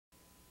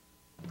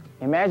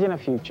Imagine a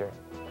future,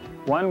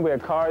 one where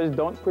cars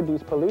don't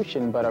produce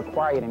pollution but are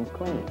quiet and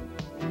clean.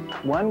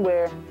 One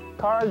where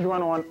cars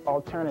run on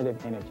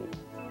alternative energy,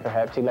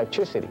 perhaps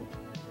electricity.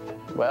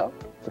 Well,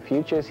 the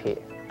future is here.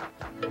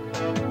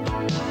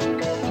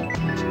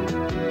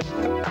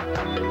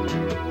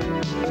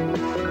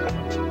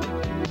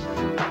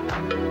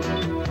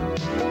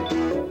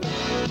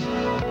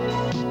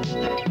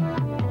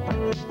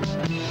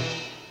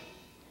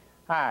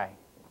 Hi,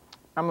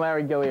 I'm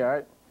Larry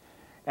Gilliard,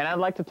 and I'd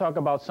like to talk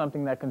about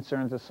something that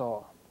concerns us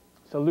all: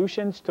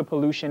 solutions to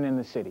pollution in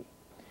the city.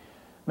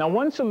 Now,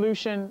 one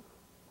solution...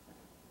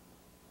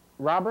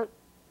 Robert?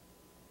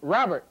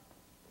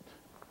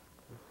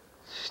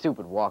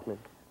 Stupid Walkman.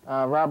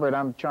 Robert,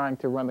 I'm trying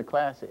to run the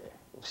class here.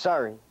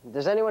 Sorry,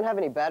 does anyone have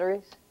any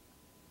batteries?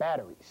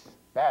 Batteries.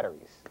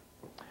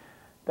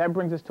 That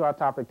brings us to our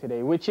topic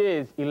today, which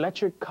is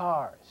electric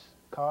cars.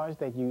 Cars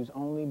that use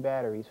only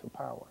batteries for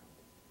power.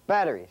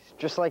 Batteries,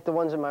 just like the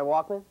ones in my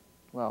Walkman?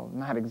 Well,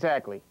 not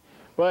exactly.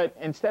 But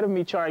instead of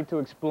me trying to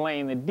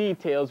explain the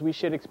details, we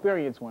should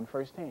experience one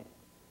firsthand.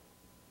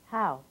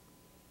 How?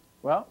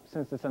 Well,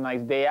 since it's a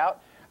nice day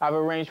out, I've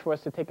arranged for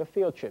us to take a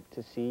field trip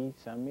to see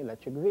some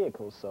electric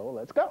vehicles, so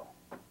let's go.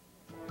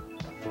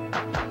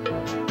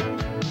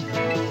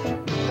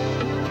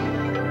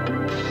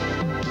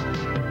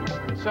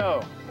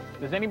 So,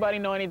 does anybody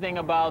know anything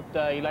about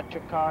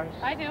electric cars?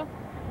 I do.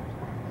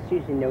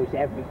 Susan knows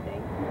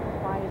everything.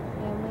 Quiet,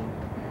 Stanley.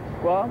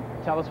 Well,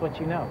 tell us what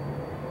you know.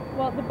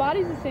 Well, the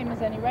body's the same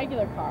as any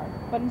regular car,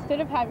 but instead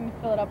of having to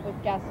fill it up with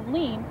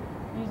gasoline,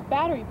 use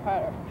battery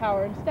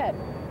power instead.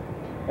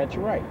 That's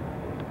right.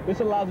 This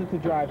allows it to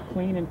drive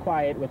clean and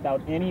quiet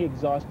without any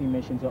exhaust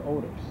emissions or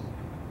odors.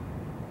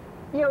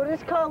 Yo,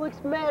 this car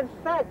looks mad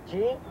fat,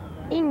 G.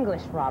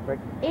 English, Robert,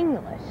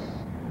 English.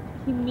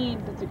 He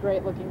means it's a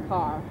great-looking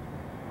car.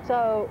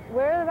 So,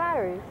 where are the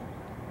batteries?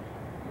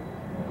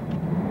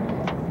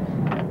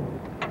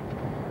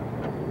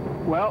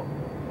 Well,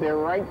 they're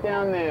right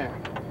down there.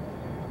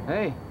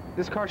 Hey,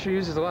 this car sure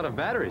uses a lot of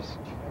batteries.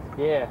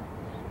 Yeah,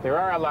 there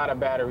are a lot of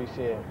batteries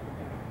here.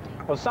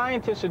 Well,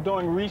 scientists are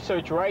doing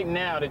research right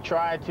now to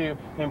try to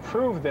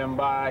improve them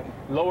by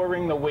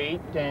lowering the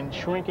weight and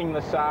shrinking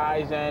the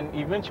size and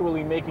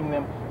eventually making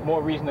them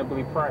more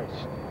reasonably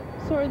priced.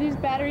 So are these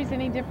batteries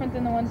any different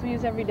than the ones we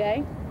use every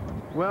day?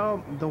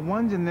 Well, the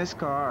ones in this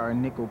car are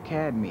nickel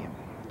cadmium,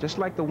 just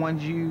like the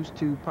ones used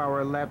to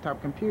power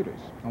laptop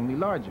computers, only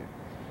larger.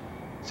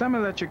 Some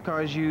electric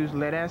cars use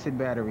lead-acid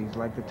batteries,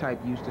 like the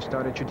type used to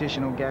start a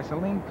traditional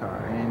gasoline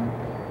car,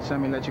 and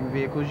some electric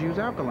vehicles use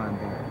alkaline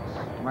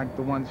batteries, like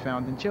the ones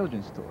found in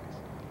children's toys.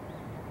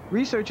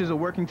 Researchers are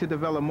working to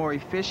develop more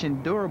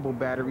efficient, durable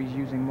batteries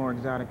using more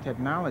exotic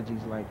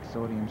technologies like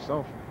sodium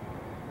sulfur.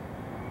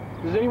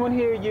 Does anyone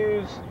here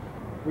use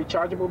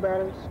rechargeable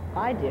batteries?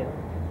 I do.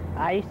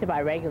 I used to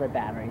buy regular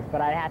batteries, but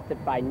I have to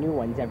buy new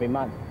ones every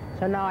month.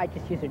 So now I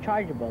just use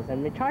rechargeables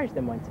and recharge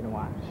them once in a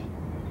while.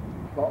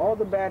 Well, all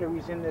the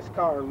batteries in this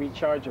car are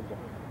rechargeable.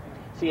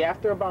 See,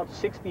 after about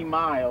 60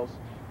 miles,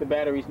 the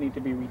batteries need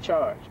to be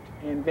recharged.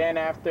 And then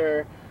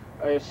after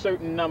a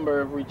certain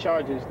number of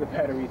recharges, the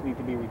batteries need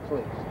to be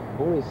replaced.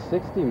 Only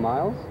 60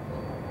 miles?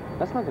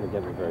 That's not going to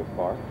get me very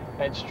far.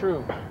 That's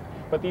true.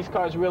 But these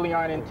cars really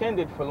aren't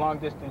intended for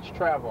long-distance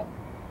travel.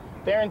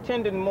 They're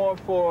intended more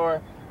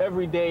for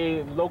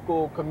everyday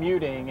local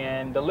commuting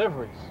and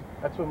deliveries.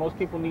 That's what most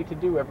people need to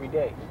do every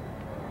day.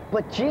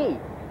 But gee,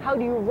 how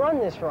do you run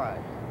this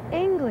ride?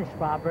 English,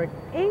 Robert,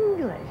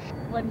 English.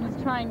 What he's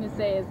trying to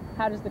say is,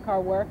 how does the car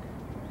work?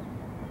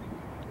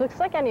 Looks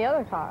like any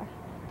other car.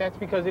 That's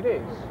because it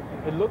is.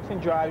 It looks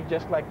and drives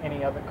just like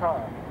any other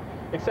car,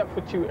 except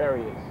for two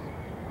areas.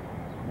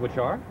 Which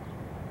are?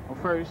 Well,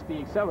 first, the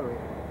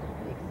accelerator.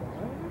 The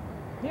accelerator?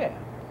 Yeah.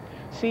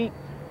 See,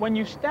 when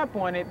you step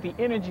on it, the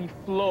energy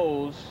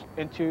flows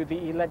into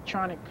the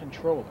electronic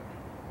controller.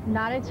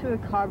 Not into a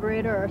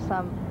carburetor or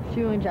some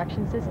fuel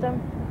injection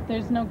system.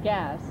 There's no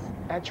gas.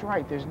 That's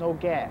right, there's no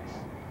gas.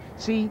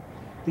 See,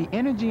 the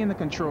energy in the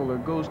controller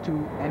goes to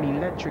an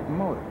electric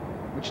motor,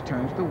 which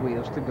turns the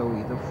wheels to go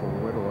either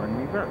forward or in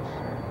reverse.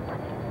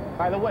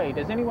 By the way,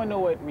 does anyone know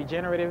what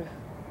regenerative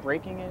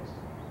braking is?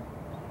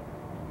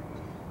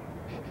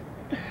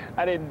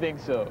 I didn't think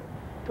so.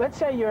 Let's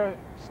say you're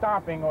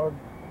stopping or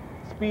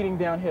speeding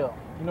downhill.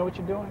 You know what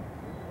you're doing?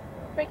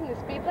 Breaking the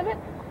speed limit?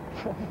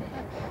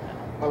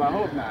 Well, I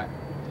hope not.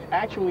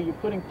 Actually, you're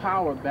putting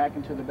power back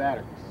into the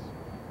batteries.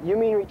 You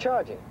mean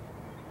recharging?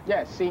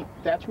 Yes, see,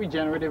 that's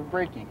regenerative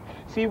braking.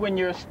 See, when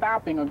you're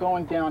stopping or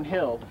going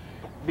downhill,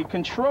 the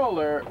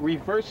controller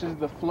reverses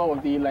the flow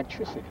of the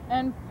electricity.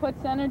 And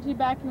puts energy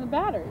back in the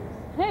batteries.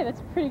 Hey,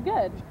 that's pretty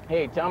good.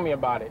 Hey, tell me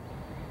about it.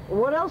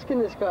 What else can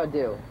this car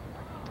do?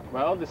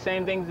 Well, the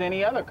same things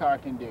any other car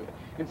can do,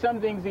 and some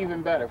things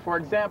even better. For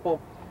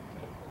example,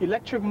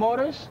 electric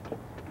motors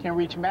can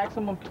reach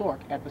maximum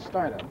torque at the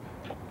startup.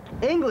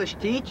 English,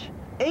 teach.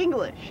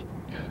 English.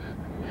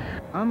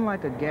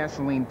 Unlike a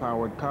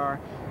gasoline-powered car,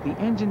 the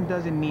engine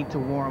doesn't need to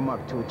warm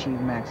up to achieve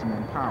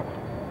maximum power.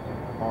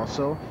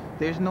 Also,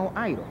 there's no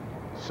idle,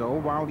 So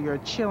while you're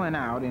chilling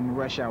out in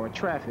rush hour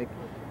traffic,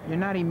 you're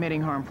not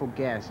emitting harmful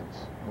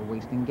gases or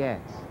wasting gas.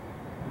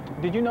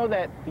 Did you know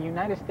that the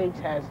United States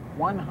has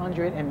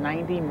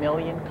 190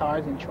 million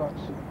cars and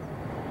trucks?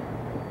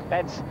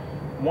 That's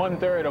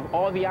 1/3 of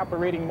all the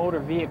operating motor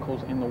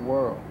vehicles in the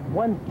world.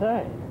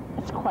 1/3?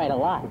 That's quite a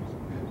lot.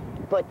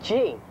 But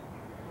gee,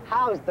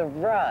 how's the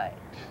ride?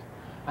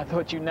 I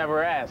thought you'd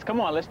never ask. Come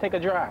on, let's take a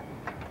drive.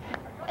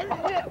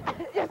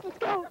 Yes, let's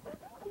go.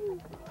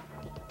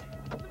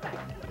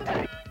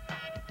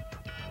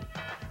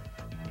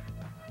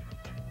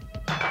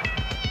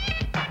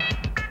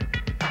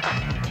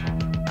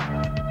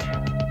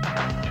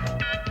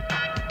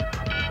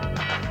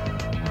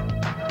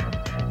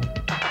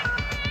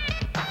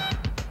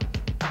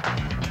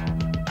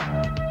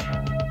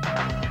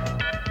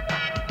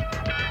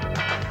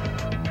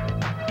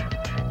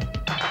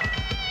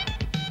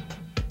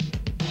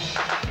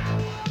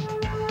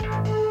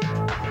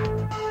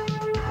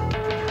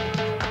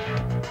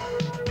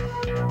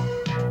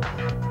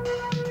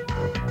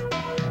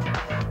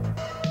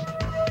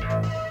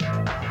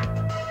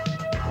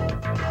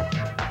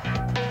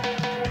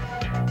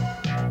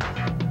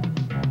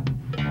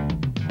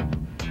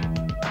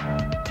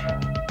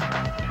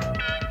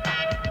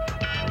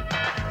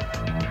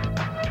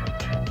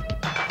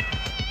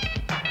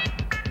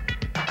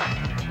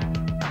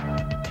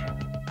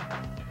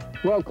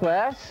 Well,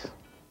 class,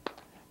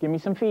 give me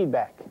some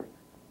feedback.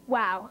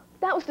 Wow,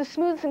 that was the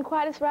smoothest and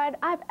quietest ride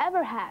I've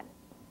ever had.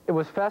 It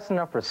was fast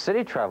enough for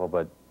city travel,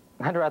 but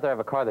I'd rather have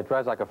a car that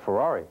drives like a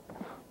Ferrari.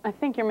 I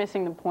think you're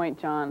missing the point,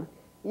 John.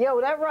 Yo,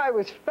 that ride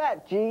was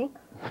fat, G.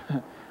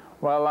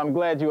 Well, I'm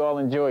glad you all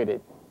enjoyed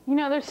it. You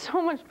know, there's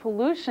so much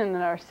pollution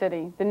in our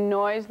city. The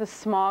noise, the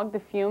smog, the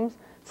fumes.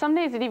 Some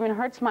days it even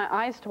hurts my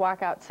eyes to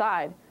walk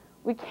outside.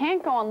 We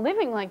can't go on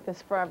living like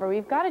this forever.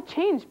 We've got to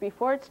change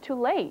before it's too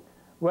late.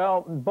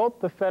 Well, both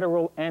the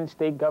federal and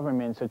state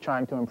governments are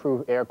trying to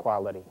improve air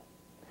quality.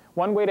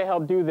 One way to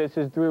help do this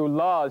is through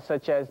laws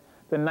such as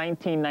the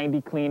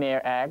 1990 Clean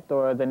Air Act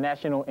or the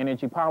National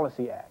Energy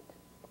Policy Act.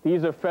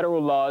 These are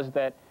federal laws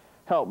that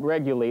help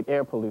regulate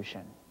air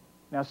pollution.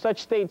 Now,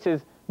 such states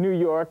as New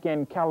York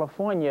and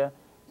California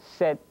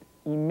set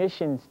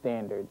emission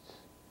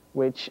standards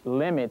which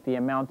limit the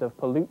amount of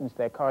pollutants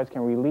that cars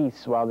can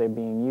release while they're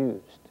being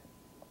used.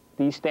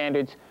 These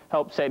standards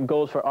help set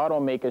goals for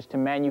automakers to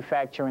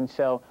manufacture and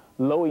sell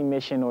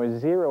low-emission or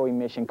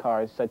zero-emission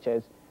cars, such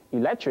as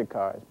electric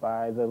cars,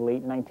 by the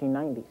late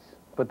 1990s.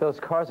 But those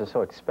cars are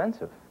so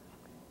expensive.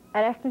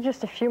 And after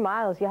just a few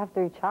miles, you have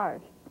to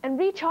recharge. And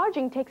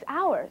recharging takes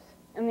hours.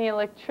 And the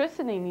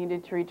electricity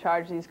needed to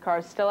recharge these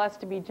cars still has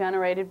to be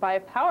generated by a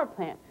power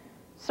plant.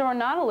 So we're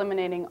not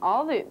eliminating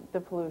all the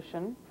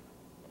pollution.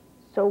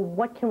 So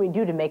what can we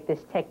do to make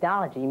this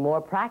technology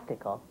more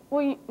practical?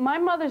 Well, my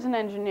mother's an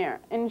engineer,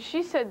 and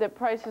she said that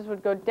prices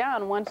would go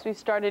down once we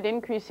started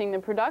increasing the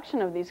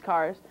production of these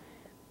cars.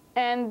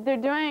 And they're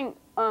doing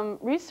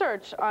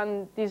research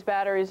on these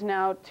batteries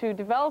now to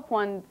develop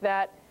one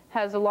that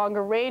has a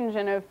longer range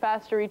and a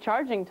faster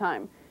recharging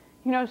time.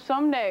 You know,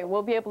 someday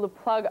we'll be able to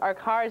plug our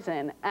cars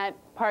in at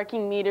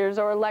parking meters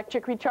or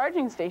electric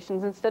recharging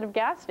stations instead of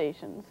gas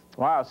stations.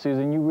 Wow,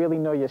 Susan, you really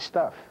know your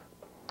stuff.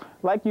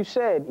 Like you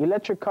said,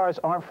 electric cars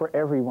aren't for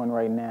everyone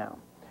right now.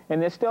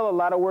 And there's still a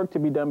lot of work to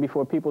be done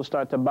before people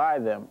start to buy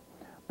them.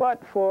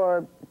 But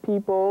for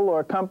people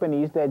or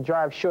companies that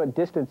drive short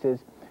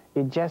distances,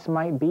 it just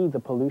might be the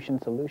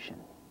pollution solution.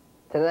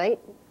 Tonight,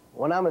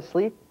 when I'm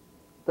asleep,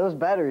 those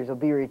batteries will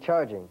be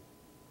recharging.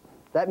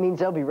 That means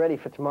they'll be ready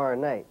for tomorrow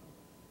night,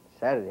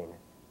 Saturday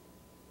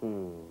night.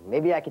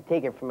 Maybe I could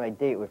take it for my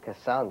date with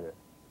Cassandra.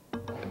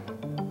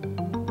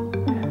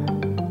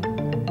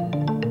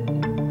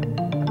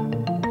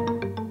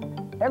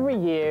 Every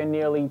year,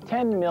 nearly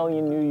 10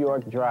 million New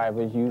York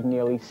drivers use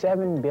nearly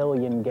 7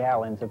 billion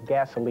gallons of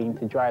gasoline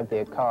to drive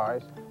their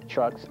cars,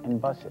 trucks, and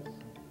buses.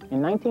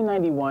 In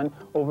 1991,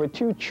 over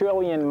 2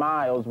 trillion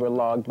miles were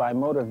logged by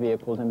motor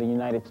vehicles in the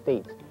United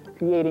States,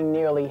 creating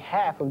nearly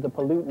half of the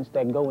pollutants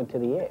that go into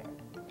the air.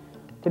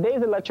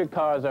 Today's electric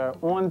cars are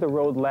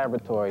on-the-road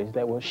laboratories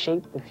that will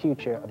shape the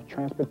future of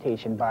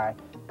transportation by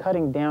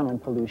cutting down on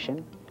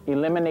pollution,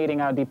 eliminating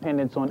our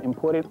dependence on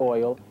imported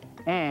oil,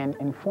 and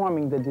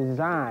informing the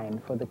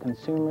design for the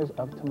consumers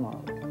of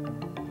tomorrow.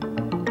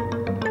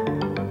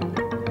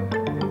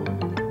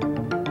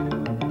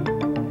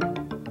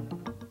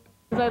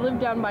 I live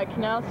down by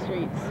Canal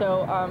Street,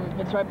 so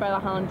it's right by the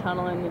Holland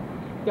Tunnel, and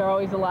there are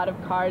always a lot of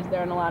cars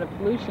there and a lot of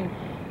pollution.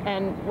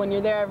 And when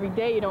you're there every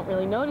day, you don't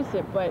really notice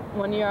it. But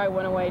one year I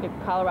went away to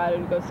Colorado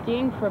to go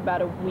skiing for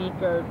about a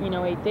week or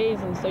 8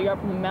 days, and so you're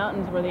up in the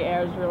mountains where the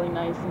air is really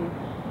nice,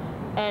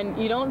 and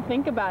you don't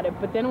think about it.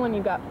 But then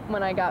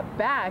when I got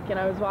back and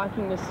I was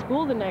walking to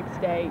school the next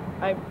day,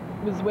 I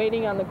was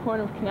waiting on the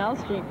corner of Canal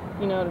Street,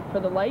 for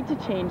the light to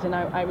change, and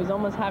I was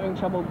almost having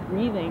trouble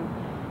breathing,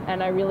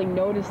 and I really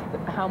noticed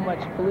how much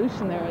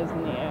pollution there is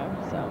in the air.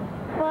 So.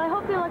 Well, I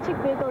hope the electric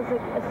vehicle is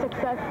a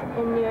success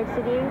in New York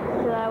City,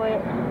 so that way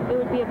it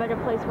would be a better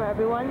place for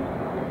everyone,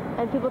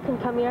 and people can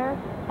come here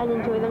and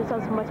enjoy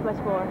themselves much, much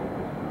more.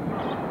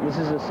 this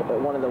is just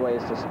one of the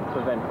ways to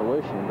prevent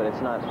pollution, but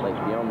it's not like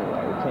the only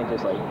way. We can't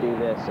just like do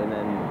this and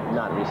then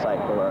not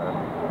recycle.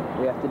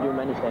 We have to do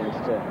many things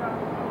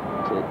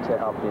to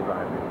help the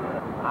environment.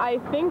 I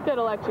think that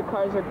electric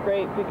cars are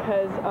great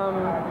because,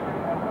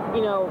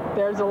 you know,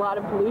 there's a lot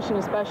of pollution,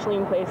 especially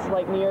in places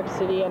like New York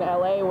City and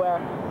LA, where,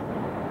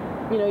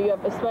 you know, you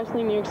have,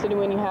 especially in New York City,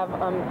 when you have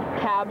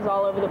cabs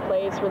all over the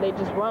place where they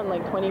just run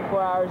like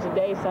 24 hours a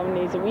day, 7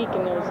 days a week,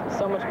 and there's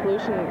so much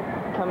pollution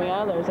coming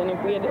out of those. And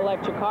if we had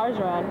electric cars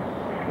around,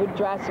 it would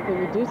drastically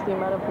reduce the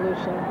amount of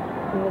pollution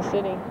in the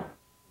city.